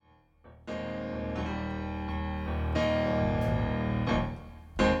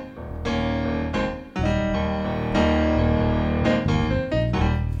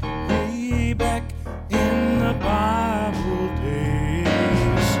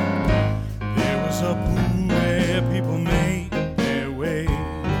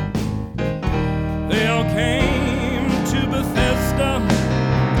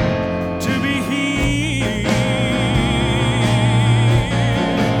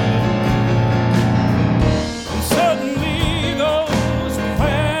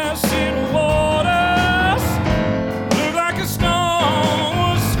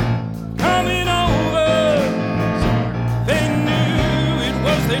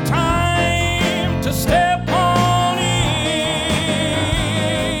time to step on in.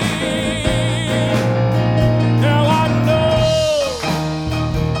 Now I know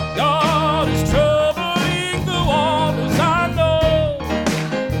God is troubling the waters. I know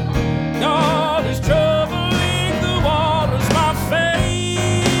God is troubling the waters. My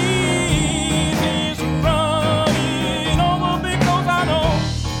faith is running over because I know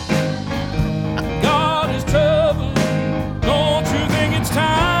God is troubling. Don't you think it's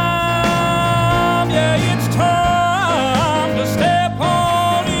time? Yeah, it's time to step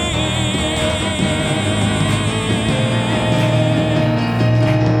on in.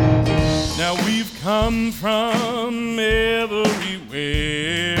 Now we've come from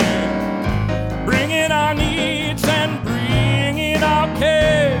everywhere, bringing our needs and bringing our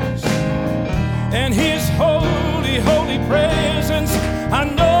cares, and His holy, holy presence I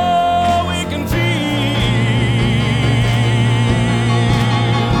know we can feel.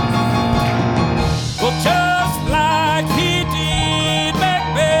 Well, just like He did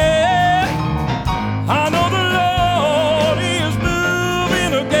back then, I know the Lord is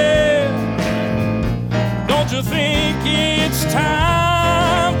moving again. Don't you think it's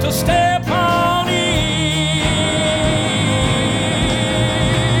time to step on in?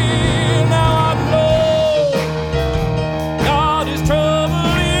 Now I know God is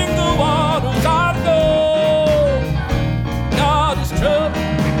troubling the waters. I know God is troubling.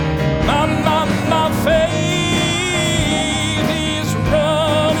 My faith is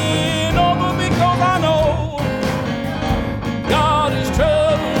running over because I know God is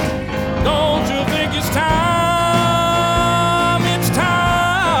troubling. Don't you think it's time? It's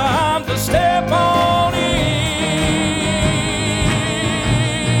time to step on in.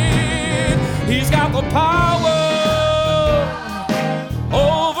 He's got the power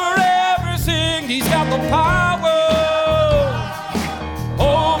over everything. He's got the power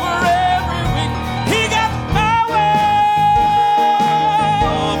over everything. He got the power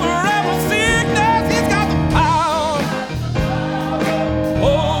over every sickness. He's got the power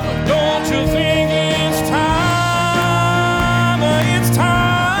over. Don't you think it's time? It's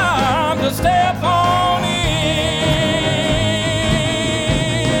time to step on in.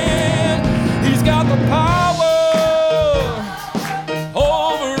 He's got the power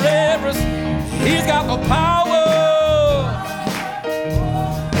over everything. He's got the power.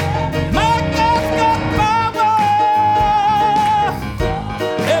 My God's got power.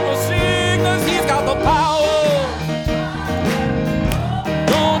 Every sickness, He's got the power.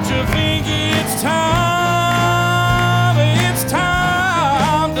 Don't you think it's time? It's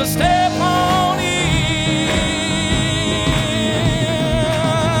time to step on in.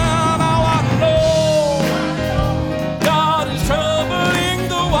 Now I know God is troubling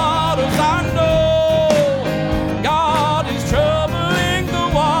the waters. I know God is troubling the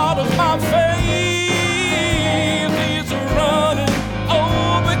waters. My faith is running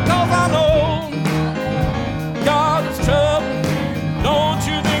over because I know God is troubling. Don't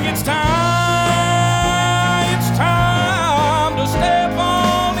you think it's time? It's time to step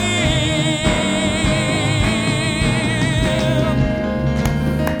on in.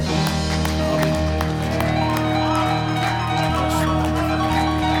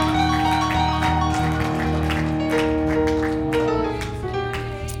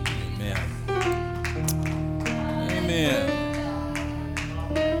 Amen. Amen.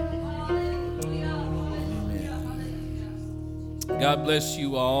 God bless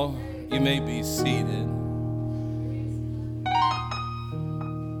you all. You may be seated.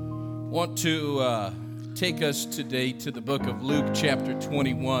 Want to take us today to the book of Luke, chapter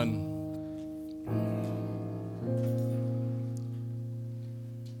 21.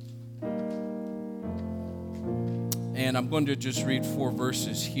 And I'm going to just read 4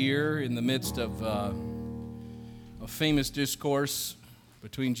 verses here in the midst of a famous discourse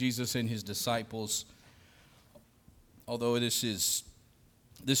between Jesus and His disciples. Although this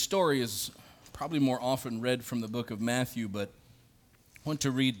story is probably more often read from the book of Matthew, but I want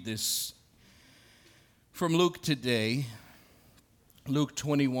to read this from Luke today, Luke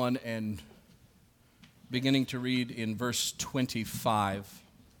 21, and beginning to read in verse 25.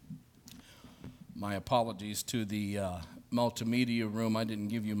 My apologies to the multimedia room. I didn't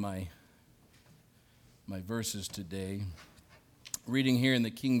give you my verses today. Reading here in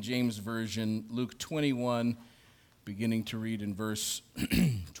the King James Version, Luke 21, beginning to read in verse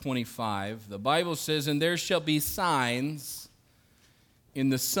 25. The Bible says, "And there shall be signs in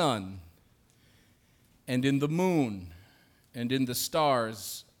the sun, and in the moon, and in the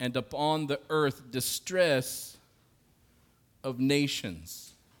stars, and upon the earth distress of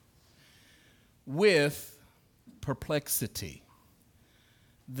nations, with perplexity,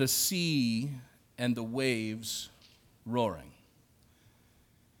 the sea and the waves roaring.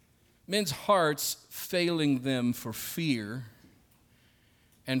 Men's hearts failing them for fear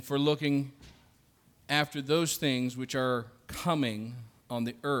and for looking after those things which are coming on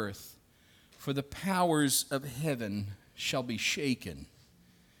the earth, for the powers of heaven shall be shaken.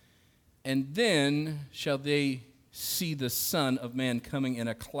 And then shall they see the Son of Man coming in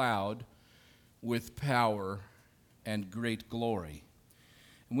a cloud with power and great glory.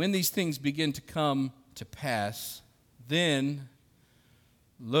 And when these things begin to come to pass, then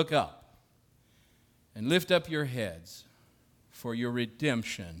look up and lift up your heads, for your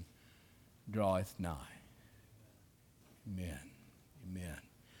redemption draweth nigh. Amen. Amen.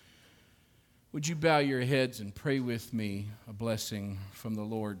 Would you bow your heads and pray with me a blessing from the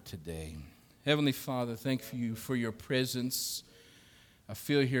Lord today? Heavenly Father, thank you for your presence. I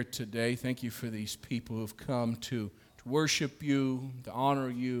feel here today. Thank you for these people who have come to worship you, to honor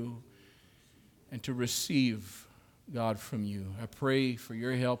you, and to receive, God, from you. I pray for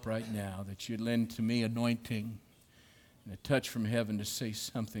your help right now, that you'd lend to me anointing and a touch from heaven to say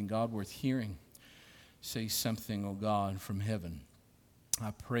something, God, worth hearing. Say something, oh God, from heaven.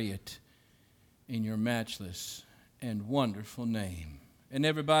 I pray it in your matchless and wonderful name. And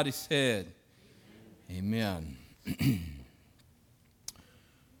everybody said, Amen.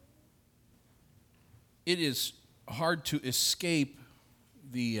 It is hard to escape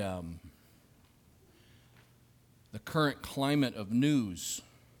the current climate of news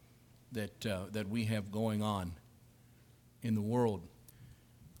that we have going on in the world.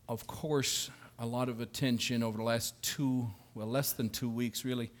 Of course, a lot of attention over the last less than 2 weeks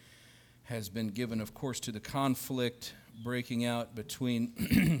really, has been given, of course, to the conflict breaking out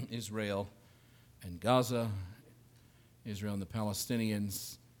between Israel and Gaza, Israel and the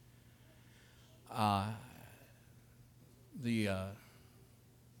Palestinians. The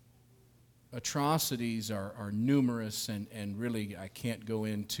atrocities are numerous, and really I can't go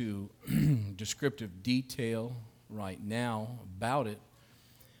into descriptive detail right now about it.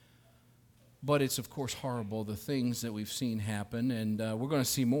 But it's, of course, horrible, the things that we've seen happen, and we're going to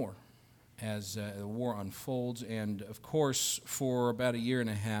see more as the war unfolds. And, of course, for about a year and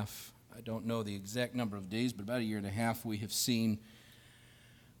a half, I don't know the exact number of days, but about a year and a half, we have seen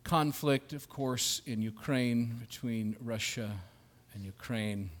conflict, of course, in Ukraine, between Russia and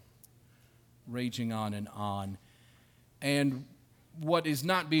Ukraine, raging on and on. And what is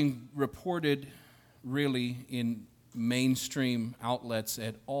not being reported really in mainstream outlets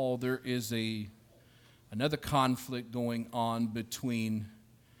at all, there is another conflict going on between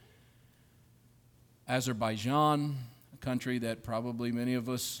Azerbaijan, a country that probably many of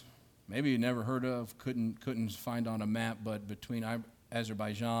us maybe never heard of, couldn't find on a map, but between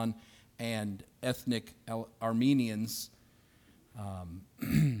Azerbaijan and ethnic Armenians,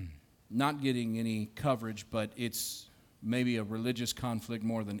 not getting any coverage, but it's maybe a religious conflict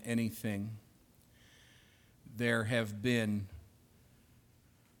more than anything. There have been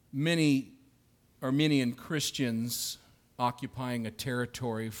many Armenian Christians occupying a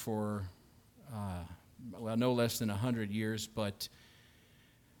territory for, no less than 100 years, but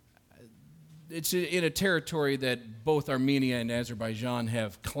it's in a territory that both Armenia and Azerbaijan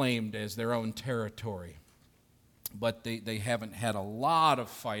have claimed as their own territory. But they haven't had a lot of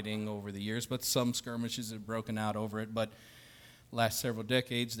fighting over the years, but some skirmishes have broken out over it. But last several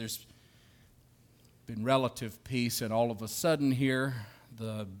decades, there's been relative peace, and all of a sudden here,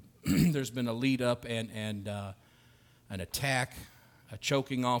 there's been a lead up and an attack, a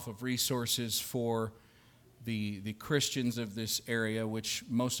choking off of resources for the Christians of this area, which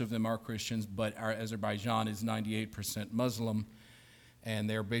most of them are Christians, but Azerbaijan is 98% Muslim, and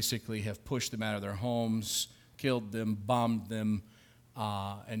they basically have pushed them out of their homes, killed them, bombed them,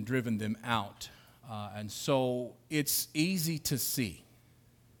 and driven them out. And so it's easy to see.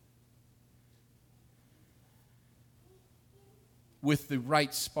 With the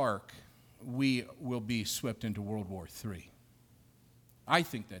right spark, we will be swept into World War III. I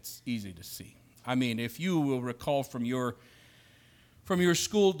think that's easy to see. I mean, if you will recall from your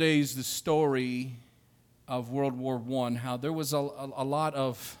school days the story of World War I, how there was a lot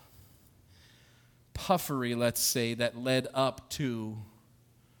of puffery, let's say, that led up to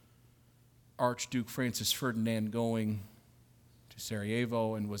Archduke Francis Ferdinand going to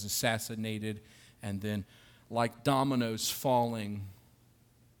Sarajevo and was assassinated, and then, like dominoes falling,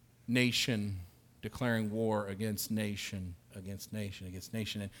 nation declaring war against nation, against nation, against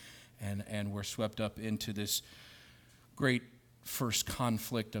nation, and we're swept up into this great first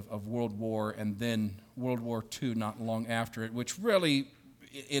conflict of World War, and then World War II not long after it, which really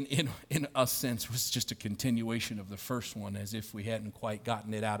in a sense, was just a continuation of the first one, as if we hadn't quite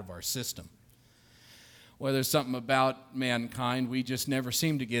gotten it out of our system. Well, there's something about mankind, we just never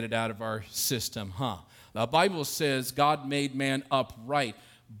seem to get it out of our system, The Bible says God made man upright,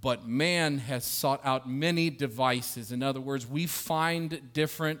 but man has sought out many devices. In other words, we find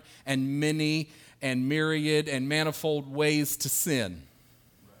different and many and myriad and manifold ways to sin.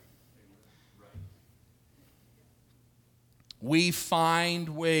 We find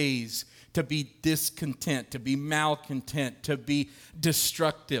ways to be discontent, to be malcontent, to be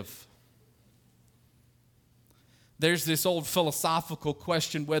destructive. There's this old philosophical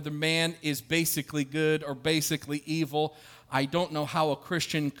question whether man is basically good or basically evil. I don't know how a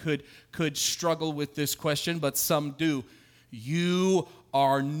Christian could struggle with this question, but some do. You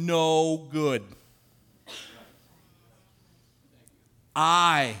are no good.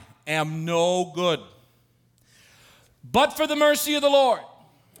 I am no good. But for the mercy of the Lord,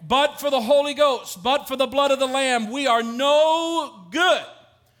 but for the Holy Ghost, but for the blood of the Lamb, we are no good.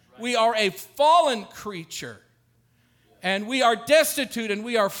 We are a fallen creature. And we are destitute and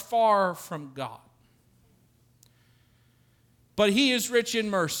we are far from God. But He is rich in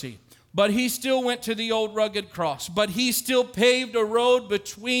mercy. But He still went to the old rugged cross. But He still paved a road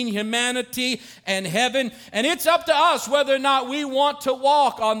between humanity and heaven. And it's up to us whether or not we want to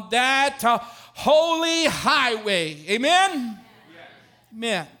walk on that holy highway. Amen? Yes.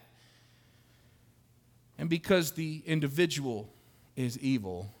 Amen. And because the individual is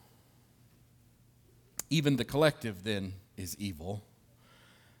evil, even the collective then is evil,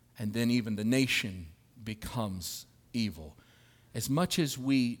 and then even the nation becomes evil. As much as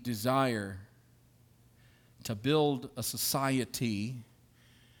we desire to build a society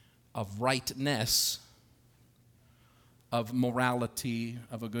of rightness, of morality,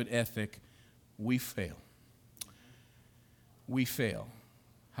 of a good ethic, we fail. We fail.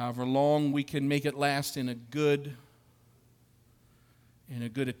 However long we can make it last in a good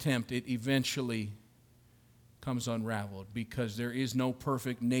attempt, it eventually comes unraveled, because there is no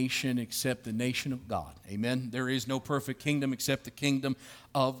perfect nation except the nation of God. Amen? There is no perfect kingdom except the kingdom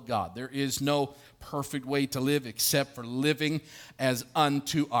of God. There is no perfect way to live except for living as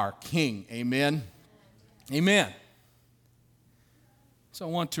unto our King. Amen? Amen. So I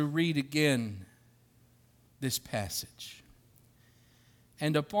want to read again this passage.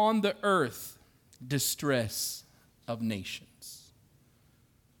 And upon the earth, distress of nations.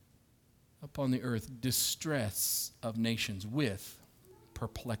 Upon the earth, distress of nations with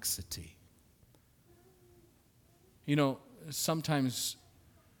perplexity. You know, sometimes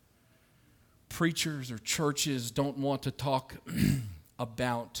preachers or churches don't want to talk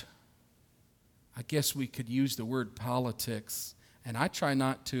about, I guess we could use the word politics, and I try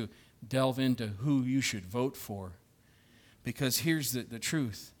not to delve into who you should vote for, because here's the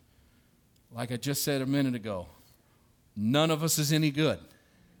truth. Like I just said a minute ago, none of us is any good.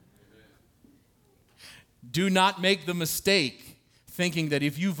 Do not make the mistake thinking that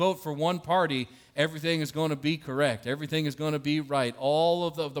if you vote for one party, everything is going to be correct. Everything is going to be right. All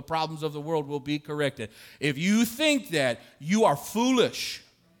of the problems of the world will be corrected. If you think that, you are foolish.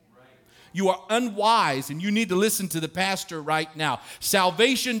 You are unwise, and you need to listen to the pastor right now.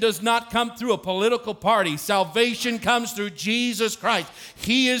 Salvation does not come through a political party. Salvation comes through Jesus Christ.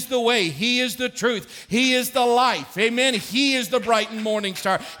 He is the way. He is the truth. He is the life. Amen. He is the bright and morning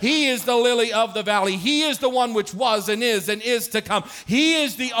star. He is the lily of the valley. He is the one which was and is to come. He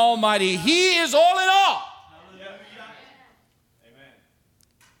is the Almighty. He is all in all. Amen.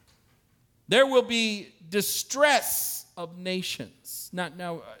 There will be distress of nations.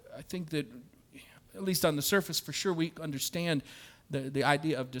 Now, I think that, at least on the surface, for sure, we understand the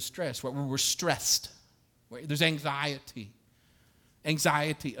idea of distress, where we're stressed, where there's anxiety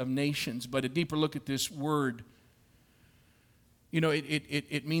of nations. But a deeper look at this word, you know,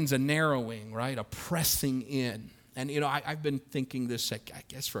 it means a narrowing, right? A pressing in. And, you know, I've been thinking this, I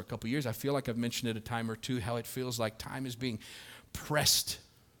guess, for a couple years. I feel like I've mentioned it a time or two, how it feels like time is being pressed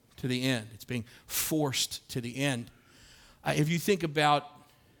to the end. It's being forced to the end. If you think about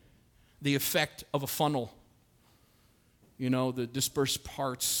the effect of a funnel, you know, the dispersed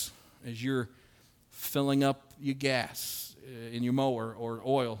parts as you're filling up your gas in your mower or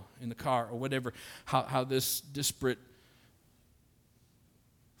oil in the car or whatever, how this disparate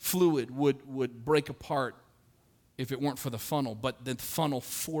fluid would break apart if it weren't for the funnel. But the funnel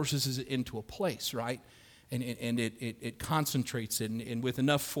forces it into a place, right? And it concentrates it, and with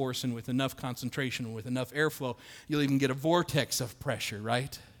enough force and with enough concentration and with enough airflow, you'll even get a vortex of pressure,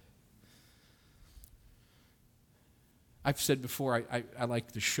 right? I've said before, I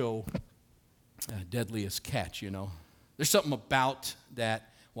like the show Deadliest Catch, you know. There's something about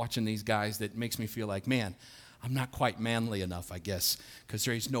that, watching these guys, that makes me feel like, man, I'm not quite manly enough, I guess, because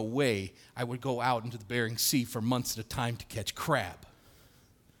there is no way I would go out into the Bering Sea for months at a time to catch crab.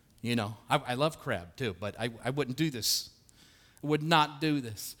 You know, I love crab too, but I wouldn't do this. I would not do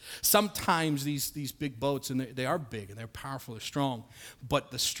this. Sometimes these big boats, and they are big and they're powerful, they're strong,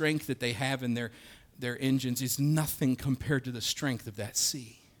 but the strength that they have in their engines is nothing compared to the strength of that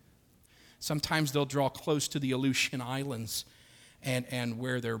sea. Sometimes they'll draw close to the Aleutian Islands, and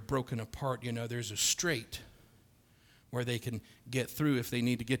where they're broken apart, you know, there's a strait where they can get through if they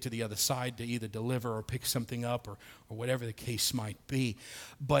need to get to the other side to either deliver or pick something up or whatever the case might be.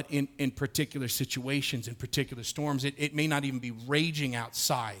 But in particular situations, in particular storms, it may not even be raging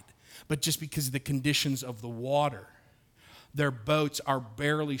outside, but just because of the conditions of the water, their boats are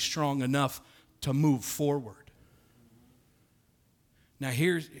barely strong enough to move forward. Now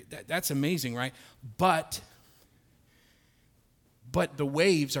that's amazing, right? But the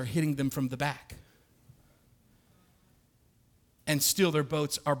waves are hitting them from the back. And still their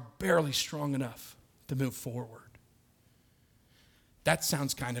boats are barely strong enough to move forward. That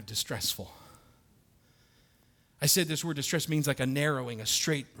sounds kind of distressful. I said this word distress means like a narrowing, a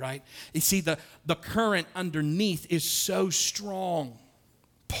straight, right? You see, the current underneath is so strong,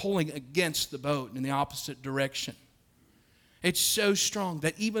 pulling against the boat in the opposite direction. It's so strong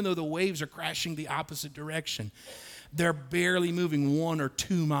that even though the waves are crashing the opposite direction, they're barely moving 1 or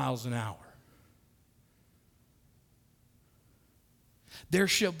 2 miles an hour. There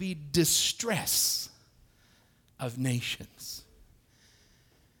shall be distress of nations.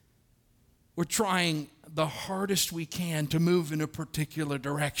 We're trying the hardest we can to move in a particular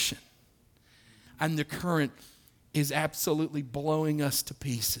direction. And the current is absolutely blowing us to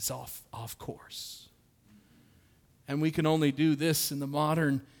pieces off course. And we can only do this in the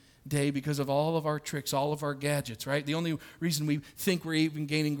modern day because of all of our tricks, all of our gadgets, right? The only reason we think we're even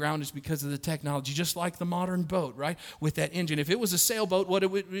gaining ground is because of the technology, just like the modern boat, right? With that engine. If it was a sailboat, what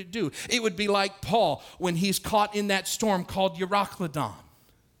would it do? It would be like Paul when he's caught in that storm called Euroclydon.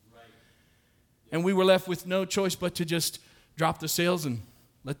 Right. And we were left with no choice but to just drop the sails and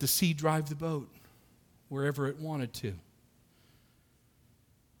let the sea drive the boat wherever it wanted to.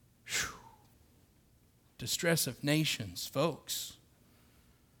 Whew. Distress of nations, folks.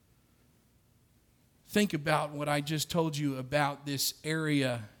 Think about what I just told you about this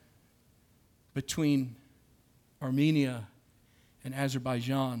area between Armenia and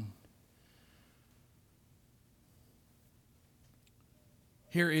Azerbaijan.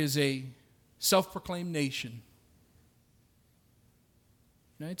 Here is a self-proclaimed nation.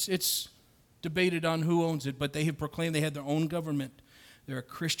 Now, it's debated on who owns it, but they have proclaimed they had their own government. They're a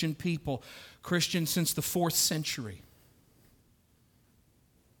Christian people, Christian since the 4th century.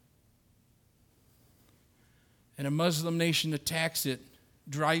 And a Muslim nation attacks it,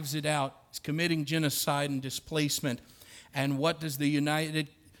 drives it out, is committing genocide and displacement. And what does the United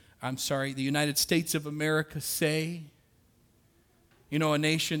States of America say? You know, a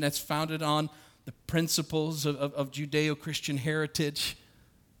nation that's founded on the principles of Judeo-Christian heritage.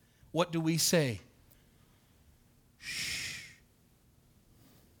 What do we say? Shh.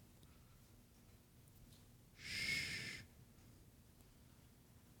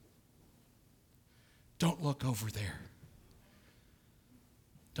 Don't look over there.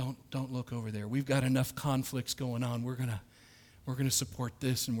 Don't look over there. We've got enough conflicts going on. We're gonna support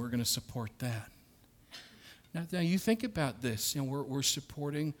this and we're gonna support that. Now you think about this. You know, we're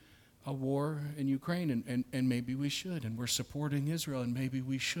supporting a war in Ukraine, and maybe we should, and we're supporting Israel, and maybe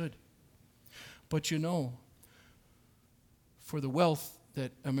we should. But you know, for the wealth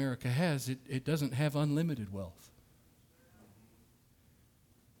that America has, it doesn't have unlimited wealth.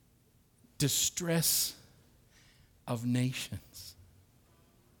 Distress of nations.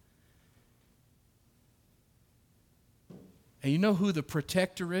 And you know who the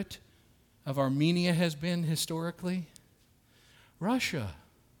protectorate of Armenia has been historically? Russia.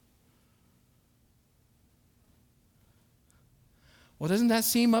 Well, doesn't that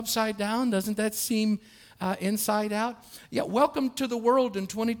seem upside down? Doesn't that seem inside out? Yeah, welcome to the world in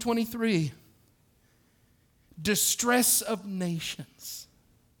 2023. Distress of nations.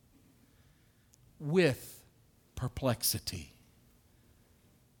 With perplexity.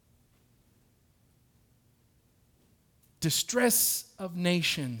 Distress of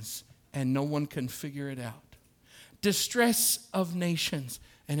nations, and no one can figure it out. Distress of nations,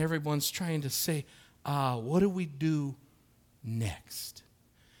 and everyone's trying to say, what do we do next?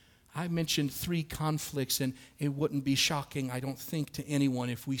 I mentioned 3 conflicts, and it wouldn't be shocking, I don't think, to anyone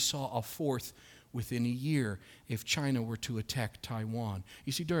if we saw a 4th within a year if China were to attack Taiwan.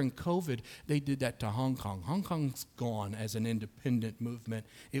 You see, during COVID, they did that to Hong Kong. Hong Kong's gone as an independent movement.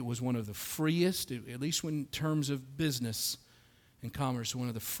 It was one of the freest, at least in terms of business and commerce, one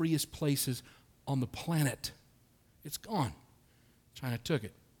of the freest places on the planet. It's gone. China took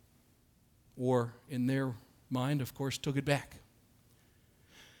it. Or, in their mind, of course, took it back.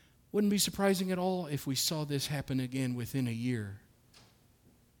 Wouldn't be surprising at all if we saw this happen again within a year.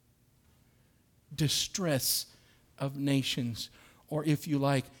 Distress of nations, or if you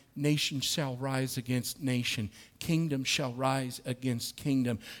like, nation shall rise against nation, kingdom shall rise against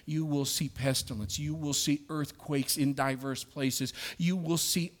kingdom. You will see pestilence, you will see earthquakes in diverse places, you will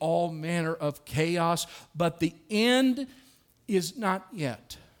see all manner of chaos, but the end is not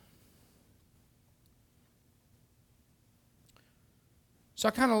yet. So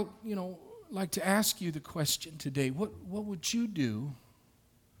I kind of, like to ask you the question today, what would you do?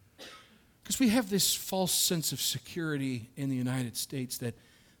 Because we have this false sense of security in the United States that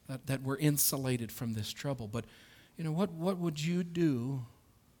we're insulated from this trouble. But, what would you do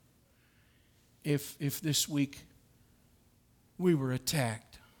if this week we were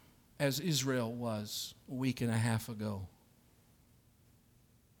attacked, as Israel was a week and a half ago?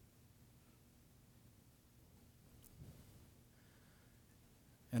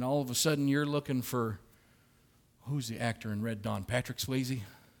 And all of a sudden you're looking for, who's the actor in Red Dawn? Patrick Swayze?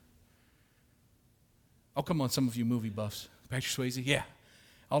 Oh, come on, some of you movie buffs. Patrick Swayze? Yeah.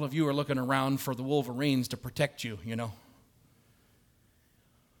 All of you are looking around for the Wolverines to protect you,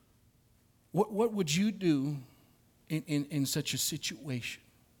 What would you do in such a situation?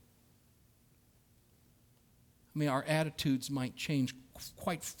 I mean, our attitudes might change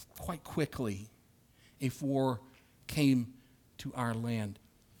quite quickly if war came to our land.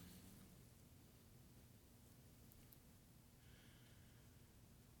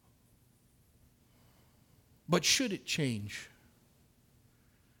 But should it change?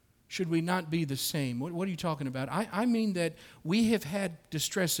 Should we not be the same? What are you talking about? I mean that we have had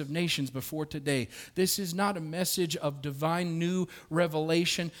distress of nations before today. This is not a message of divine new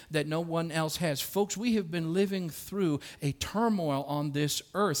revelation that no one else has. Folks, we have been living through a turmoil on this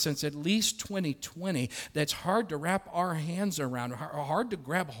earth since at least 2020 that's hard to wrap our hands around, hard to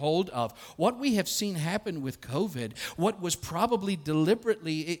grab hold of. What we have seen happen with COVID, what was probably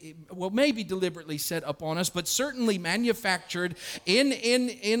maybe deliberately set upon us, but certainly manufactured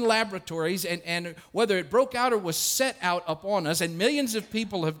in laboratories, and whether it broke out or was set out upon us, and millions of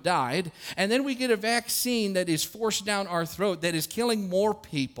people have died, and then we get a vaccine that is forced down our throat that is killing more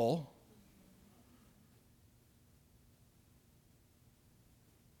people.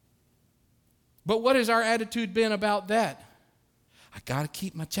 But what has our attitude been about that? I got to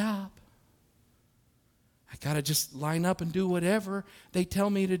keep my job. I got to just line up and do whatever they tell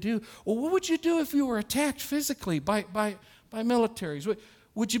me to do. Well, what would you do if you were attacked physically by militaries?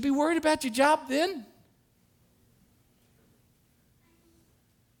 Would you be worried about your job then?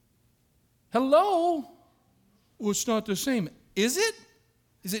 Hello? Well, it's not the same. Is it?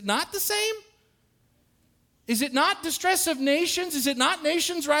 Is it not the same? Is it not distress of nations? Is it not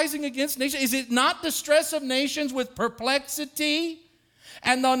nations rising against nations? Is it not distress of nations with perplexity?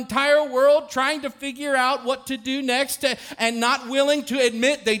 And the entire world trying to figure out what to do next and not willing to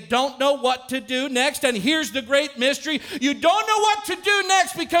admit they don't know what to do next. And here's the great mystery. You don't know what to do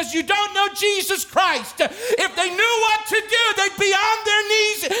next because you don't know Jesus Christ. If they knew what to do, they'd be on their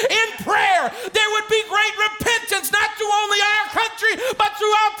knees in prayer. There would be great repentance, not to only our country, but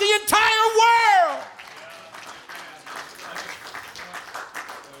throughout the entire world.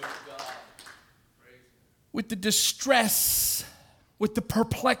 With the distress, with the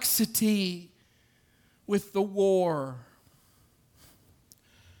perplexity, with the war.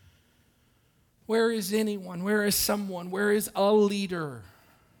 Where is anyone? Where is someone? Where is a leader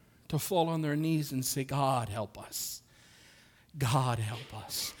to fall on their knees and say, God, help us. God, help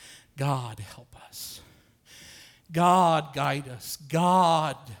us. God, help us. God, guide us.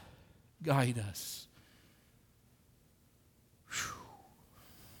 God, guide us.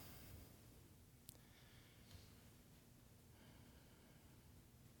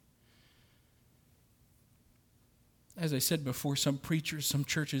 As I said before, some preachers, some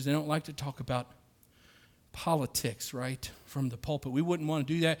churches, they don't like to talk about politics, right, from the pulpit. We wouldn't want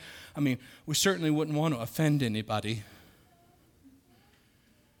to do that. I mean, we certainly wouldn't want to offend anybody.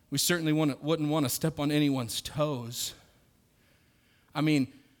 We certainly wouldn't want to step on anyone's toes. I mean,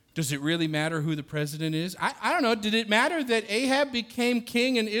 does it really matter who the president is? I don't know. Did it matter that Ahab became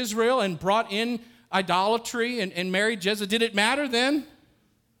king in Israel and brought in idolatry and married Jezebel? Did it matter then?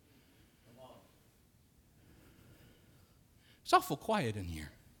 It's awful quiet in here.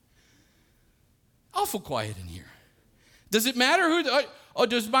 Awful quiet in here. Does it matter who,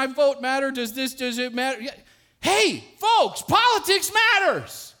 does my vote matter? Does it matter? Hey, folks, politics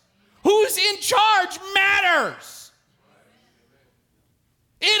matters. Who's in charge matters.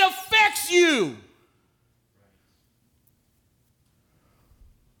 It affects you.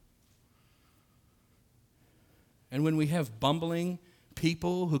 And when we have bumbling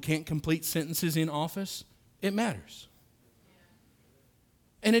people who can't complete sentences in office, it matters.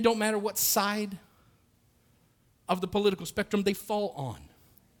 And it don't matter what side of the political spectrum they fall on.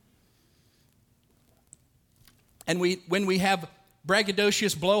 And when we have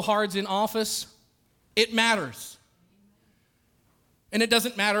braggadocious blowhards in office, it matters. And it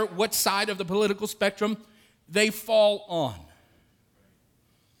doesn't matter what side of the political spectrum they fall on.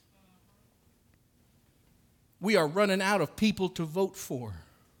 We are running out of people to vote for.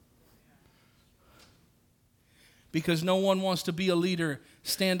 Because no one wants to be a leader,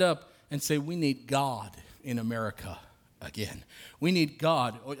 stand up and say, we need God in America again. We need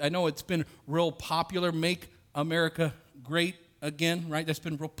God. I know it's been real popular, make America great again, right? That's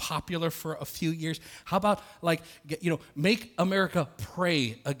been real popular for a few years. How about make America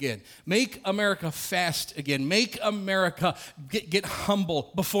pray again. Make America fast again. Make America get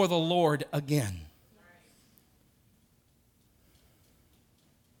humble before the Lord again.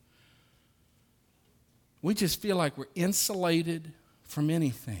 We just feel like we're insulated from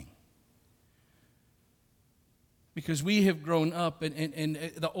anything. Because we have grown up, and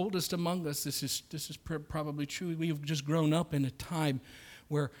the oldest among us, this is probably true, we have just grown up in a time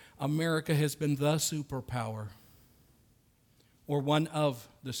where America has been the superpower, or one of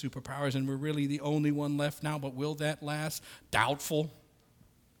the superpowers, and we're really the only one left now, but will that last? Doubtful.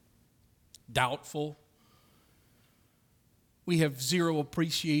 We have zero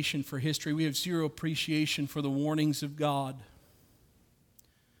appreciation for history. We have zero appreciation for the warnings of God.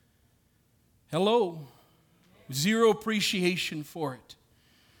 Hello? Zero appreciation for it.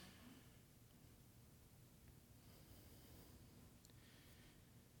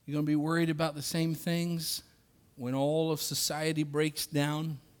 You're going to be worried about the same things when all of society breaks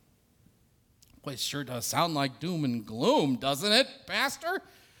down? Boy, it sure does sound like doom and gloom, doesn't it, Pastor?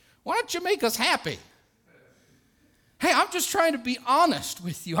 Why don't you make us happy? Hey, I'm just trying to be honest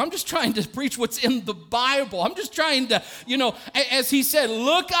with you. I'm just trying to preach what's in the Bible. I'm just trying to, as he said,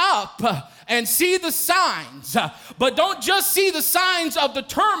 look up and see the signs. But don't just see the signs of the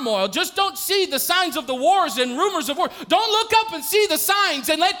turmoil. Just don't see the signs of the wars and rumors of war. Don't look up and see the signs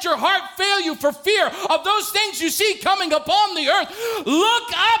and let your heart fail you for fear of those things you see coming upon the earth. Look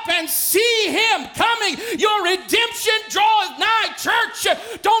up and see him coming. Your redemption draweth nigh, church.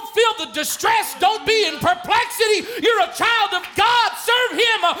 Don't feel the distress. Don't be in perplexity. You're a child of God. Serve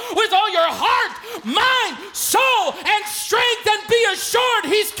him with all your heart, mind, soul, and strength, and be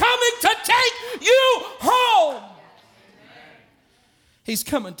assured he's coming to take you home. He's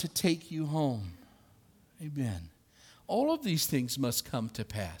coming to take you home. Amen. All of these things must come to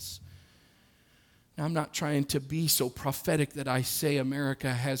pass. Now, I'm not trying to be so prophetic that I say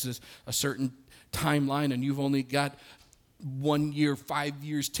America has a certain timeline and you've only got 1 year, 5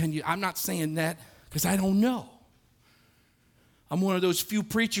 years, 10 years. I'm not saying that because I don't know. I'm one of those few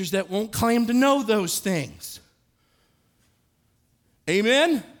preachers that won't claim to know those things.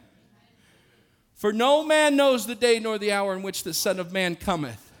 Amen? For no man knows the day nor the hour in which the Son of Man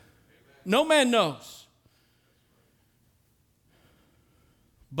cometh. No man knows.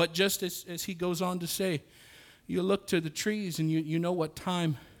 But just as he goes on to say, you look to the trees and you know what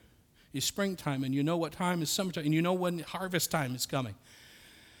time is springtime, and you know what time is summertime, and you know when harvest time is coming.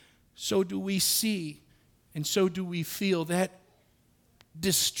 So do we see, and so do we feel that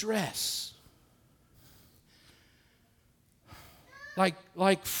distress.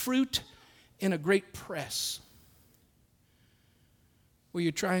 Like fruit in a great press where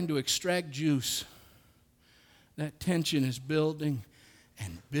you're trying to extract juice. That tension is building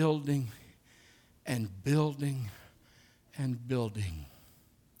and building and building and building.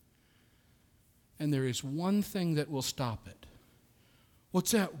 And there is one thing that will stop it.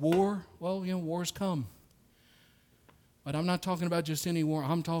 What's that? War? Well, wars come. But I'm not talking about just any war.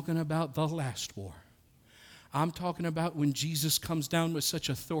 I'm talking about the last war. I'm talking about when Jesus comes down with such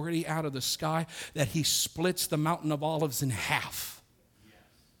authority out of the sky that he splits the mountain of olives in half.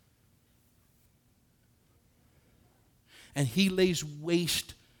 And he lays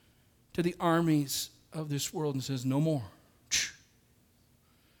waste to the armies of this world and says, no more.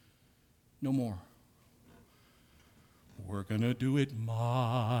 No more. We're going to do it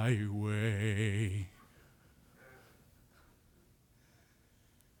my way.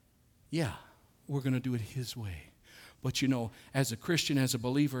 Yeah, we're going to do it his way. But you know, as a Christian, as a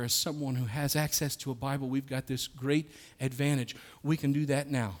believer, as someone who has access to a Bible, we've got this great advantage. We can do that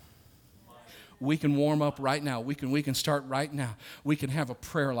now. We can warm up right now. We can start right now. We can have a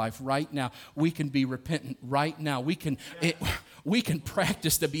prayer life right now. We can be repentant right now. We can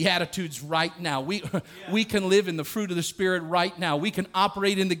practice the Beatitudes right now. We can live in the fruit of the Spirit right now. We can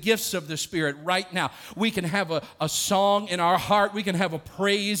operate in the gifts of the Spirit right now. We can have a song in our heart. We can have a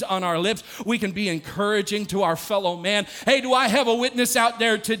praise on our lips. We can be encouraging to our fellow man. Hey, do I have a witness out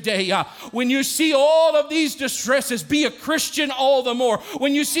there today? When you see all of these distresses, be a Christian all the more.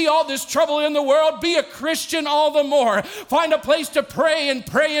 When you see all this trouble in the world, be a Christian all the more. Find a place to pray and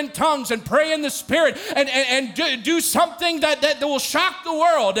pray in tongues and pray in the Spirit and do something that will shock the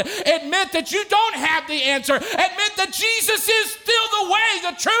world. Admit that you don't have the answer. Admit that Jesus is still the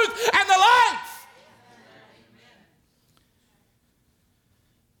way, the truth, and the life.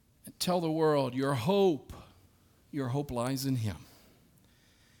 And tell the world your hope lies in Him.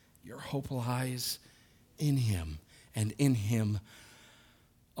 Your hope lies in Him and in Him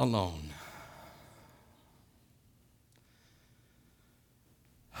alone.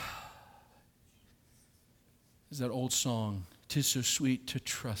 Is that old song, "'Tis so sweet to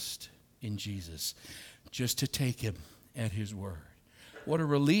trust in Jesus, just to take Him at His word." What a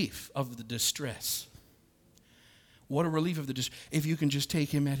relief of the distress. What a relief of the distress if you can just take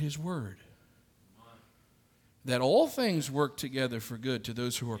Him at His word. That all things work together for good to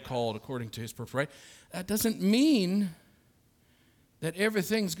those who are called according to His purpose, right? That doesn't mean that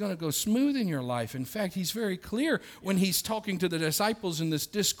everything's going to go smooth in your life. In fact, He's very clear when He's talking to the disciples in this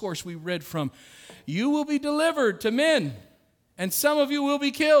discourse we read from. You will be delivered to men, and some of you will be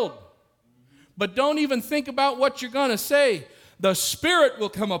killed. But don't even think about what you're going to say. The Spirit will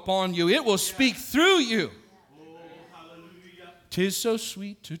come upon you. It will speak through you. Oh, hallelujah. 'Tis so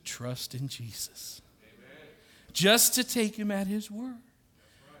sweet to trust in Jesus. Amen. Just to take Him at His word.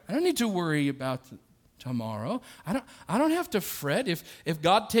 I don't need to worry about tomorrow. I don't have to fret. If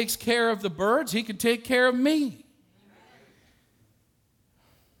God takes care of the birds, He can take care of me.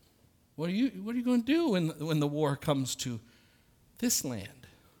 What are you going to do when the war comes to this land?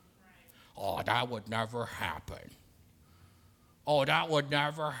 Oh, that would never happen. Oh, that would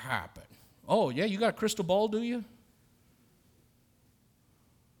never happen. Oh, yeah, you got a crystal ball, do you?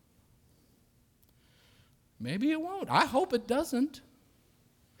 Maybe it won't. I hope it doesn't.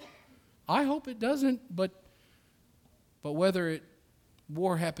 I hope it doesn't, but whether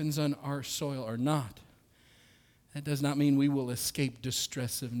war happens on our soil or not, that does not mean we will escape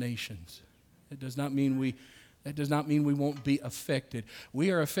distress of nations. That does not mean we won't be affected.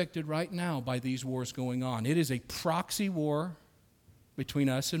 We are affected right now by these wars going on. It is a proxy war between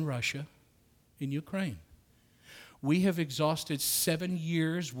us and Russia in Ukraine. We have exhausted 7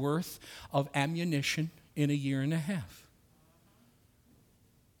 years' worth of ammunition in a year and a half.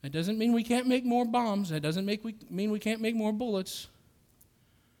 That doesn't mean we can't make more bombs. That doesn't mean we can't make more bullets.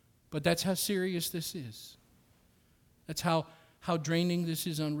 But that's how serious this is. That's how draining this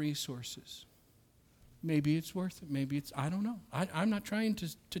is on resources. Maybe it's worth it. Maybe it's, I don't know. I'm not trying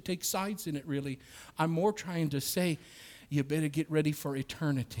to take sides in it, really. I'm more trying to say, you better get ready for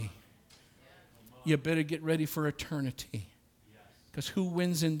eternity. You better get ready for eternity. Because who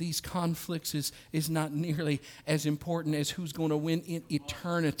wins in these conflicts is not nearly as important as who's going to win in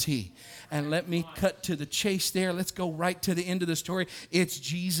eternity. And let me cut to the chase there. Let's go right to the end of the story. It's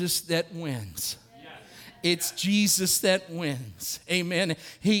Jesus that wins. It's Jesus that wins. Amen.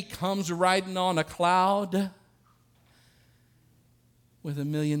 He comes riding on a cloud with 1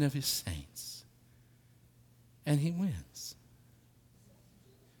 million of His saints. And He wins.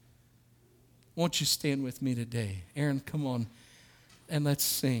 Won't you stand with me today? Aaron, come on. And let's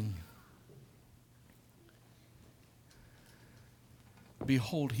sing.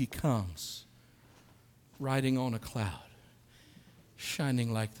 Behold, He comes, riding on a cloud,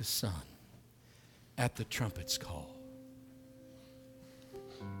 shining like the sun, at the trumpet's call.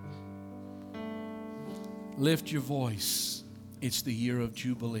 Lift your voice. It's the year of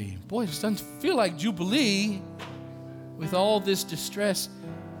Jubilee. Boy, it doesn't feel like Jubilee with all this distress.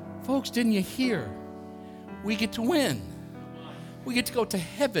 Folks, didn't you hear? We get to win. We get to go to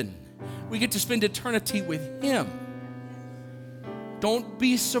heaven. We get to spend eternity with Him. Don't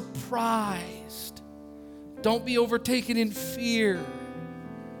be surprised. Don't be overtaken in fear.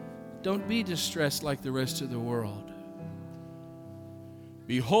 Don't be distressed like the rest of the world.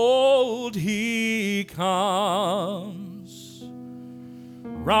 Behold, He comes,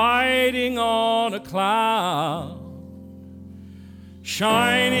 riding on a cloud,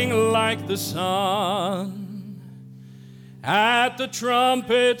 shining like the sun, at the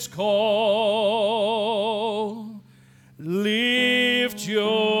trumpet's call. lift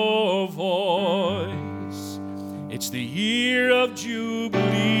your voice. It's the year of Jubilee.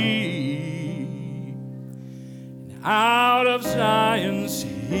 Out of Zion's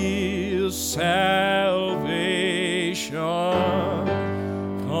hill salvation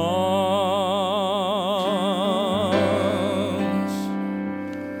comes.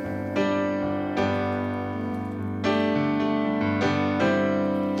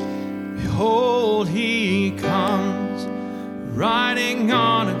 Behold, he comes, riding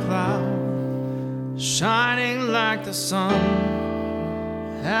on a cloud, shining like the sun.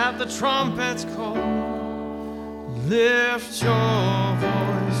 At the trumpet's call, lift your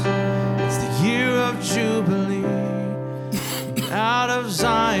voice. It's the year of Jubilee. Out of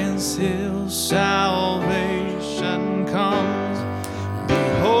Zion's hill, salvation comes.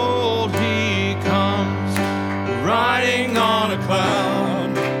 Behold, he comes, riding on a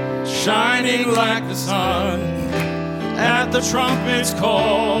cloud, shining like the sun. At the trumpet's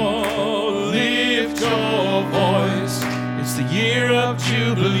call, lift your voice. It's the year of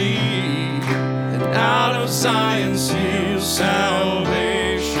Jubilee. And out of Zion's hill,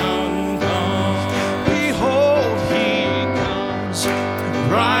 salvation comes. Behold, he comes,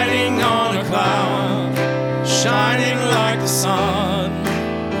 riding on a cloud, shining like the sun.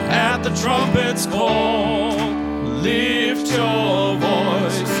 At the trumpet's call, lift your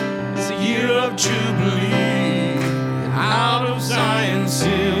voice. It's the year of Jubilee. Out of Zion's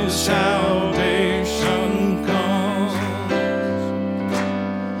hill, salvation comes.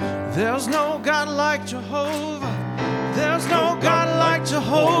 There's no God like Jehovah. There's no God like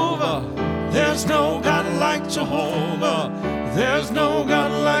Jehovah. There's no God like Jehovah. There's no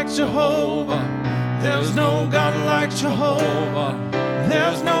God like Jehovah. There's no God like Jehovah.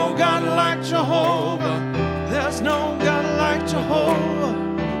 There's no God like Jehovah. There's no God like Jehovah.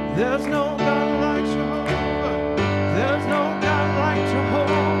 There's no God like Jehovah. There's no God like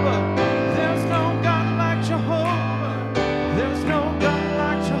Jehovah. There's no God like Jehovah. There's no God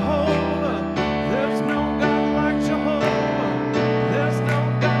like Jehovah. There's no God like Jehovah. There's no God like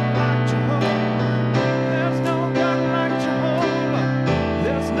Jehovah. There's no God like Jehovah.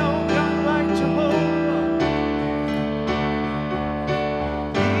 There's no God like Jehovah.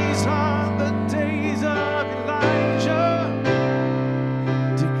 These are the days of Elijah,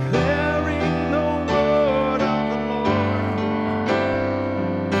 declaring the word of the Lord.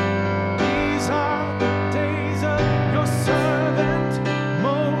 These are the days of your servant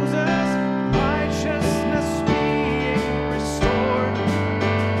Moses, righteousness being restored.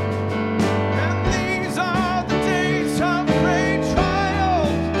 And these are the days of great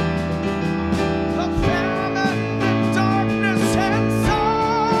trials, the famine and darkness and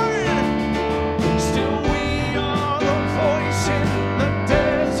sorrow. Still we are the voice in the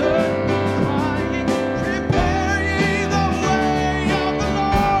desert, crying, prepare ye the way of the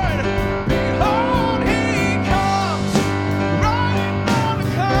Lord. Behold, he comes, riding on a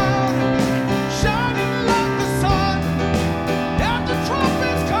cloud, shining like the sun. At the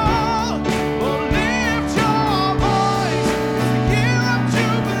trumpet's call, oh, lift your voice. It's the year of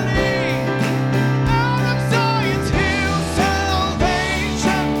Jubilee. Out of Zion's hill,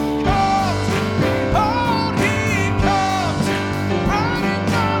 salvation comes. Behold, he comes, riding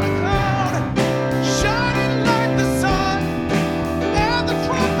on a cloud, shining like the sun. At the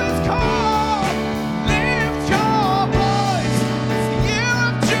trumpet's call, lift your voice. It's the year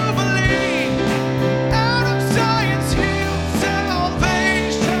of Jubilee. Out of Zion's hill,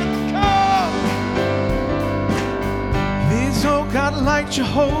 salvation comes. There's no God like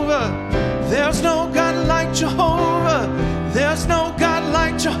Jehovah. There's no God like Jehovah. There's no God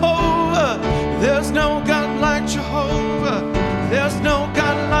like Jehovah. There's no God like Jehovah. There's no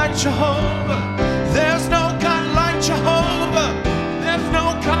God like Jehovah. There's no God like Jehovah. There's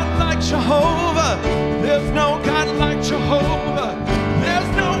no God like Jehovah. There's no God like Jehovah. There's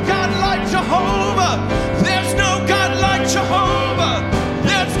no God like Jehovah. There's no God like Jehovah.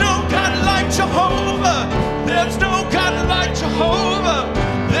 There's no God like Jehovah. There's no God like Jehovah.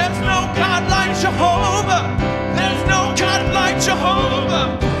 There's no God like Jehovah. There's no God like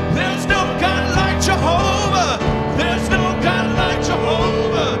Jehovah. There's no God like Jehovah. There's no God like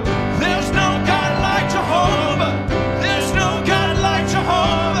Jehovah. There's no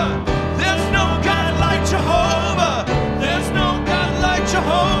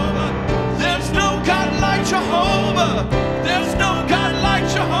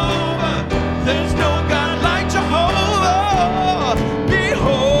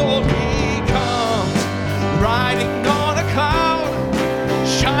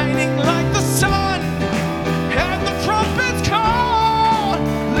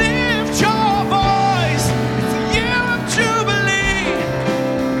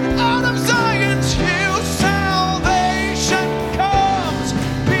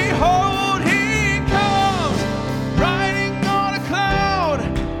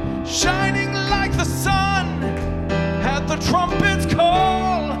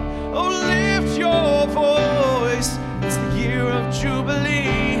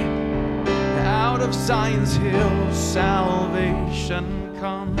Zion's hill, salvation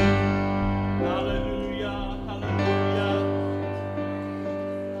come. Hallelujah, hallelujah.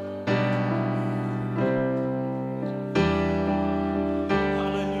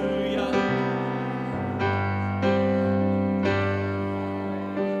 Hallelujah.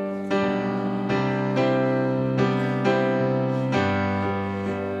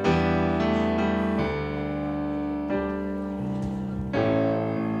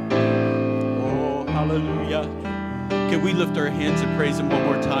 Oh, hallelujah. Can we lift our hands and praise Him one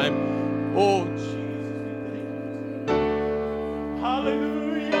more time? Oh, Jesus.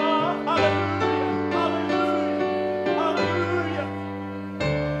 Hallelujah, hallelujah, hallelujah,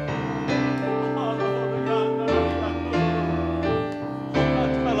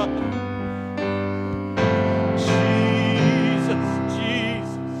 hallelujah. Jesus,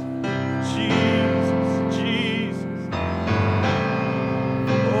 Jesus, Jesus, Jesus.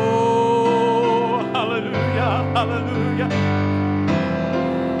 Oh, hallelujah, hallelujah.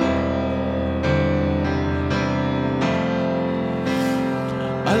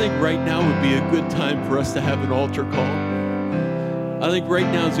 I think right now would be a good time for us to have an altar call. I think right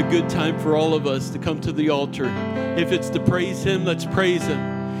now is a good time for all of us to come to the altar. If it's to praise Him, let's praise Him.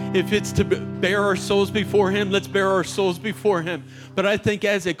 If it's to bear our souls before Him, let's bear our souls before Him. But I think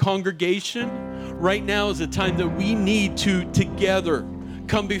as a congregation, right now is a time that we need to together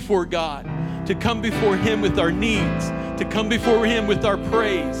come before God, to come before Him with our needs, to come before Him with our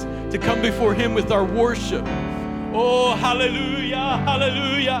praise, to come before Him with our worship. Oh, hallelujah,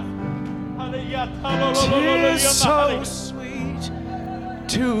 hallelujah. Tis so sweet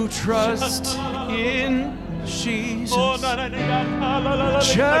to trust in Jesus,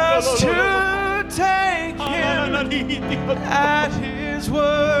 just to take Him at His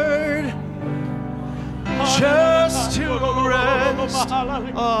word, just to rest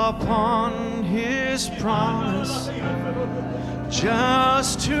upon His promise,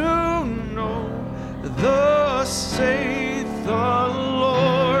 just to know thus saith the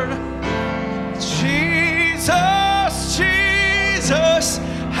Lord. Jesus, Jesus,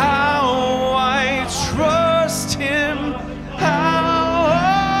 how I trust Him, how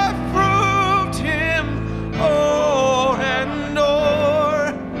I've proved Him o'er and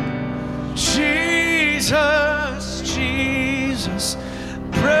o'er. Jesus, Jesus,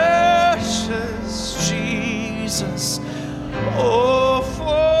 precious Jesus, oh,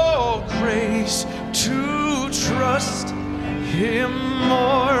 for grace to trust Him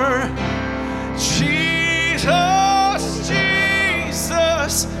more. Jesus,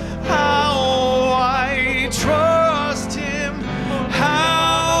 Jesus, how I trust Him,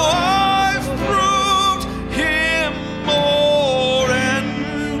 how I've proved Him more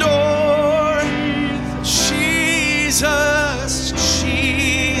and o'er. Jesus,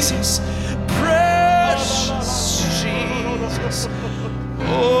 Jesus, precious Jesus,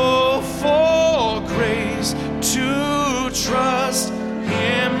 oh, for grace to trust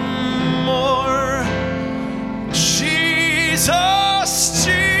Him more. Jesus,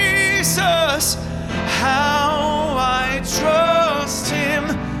 Jesus, how I trust Him,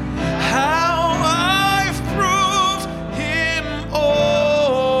 how I've proved Him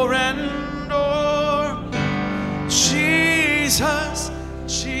o'er and o'er. Jesus,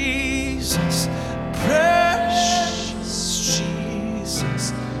 Jesus, precious Jesus,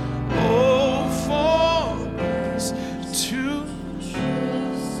 oh, for grace to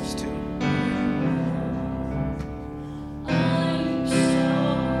trust Him.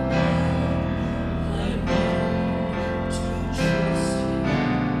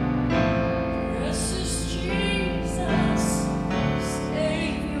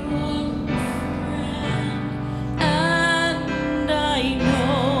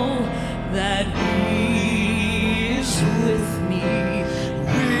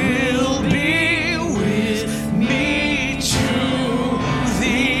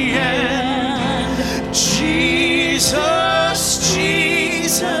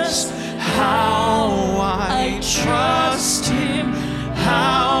 How I trust Him,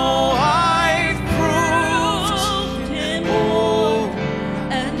 how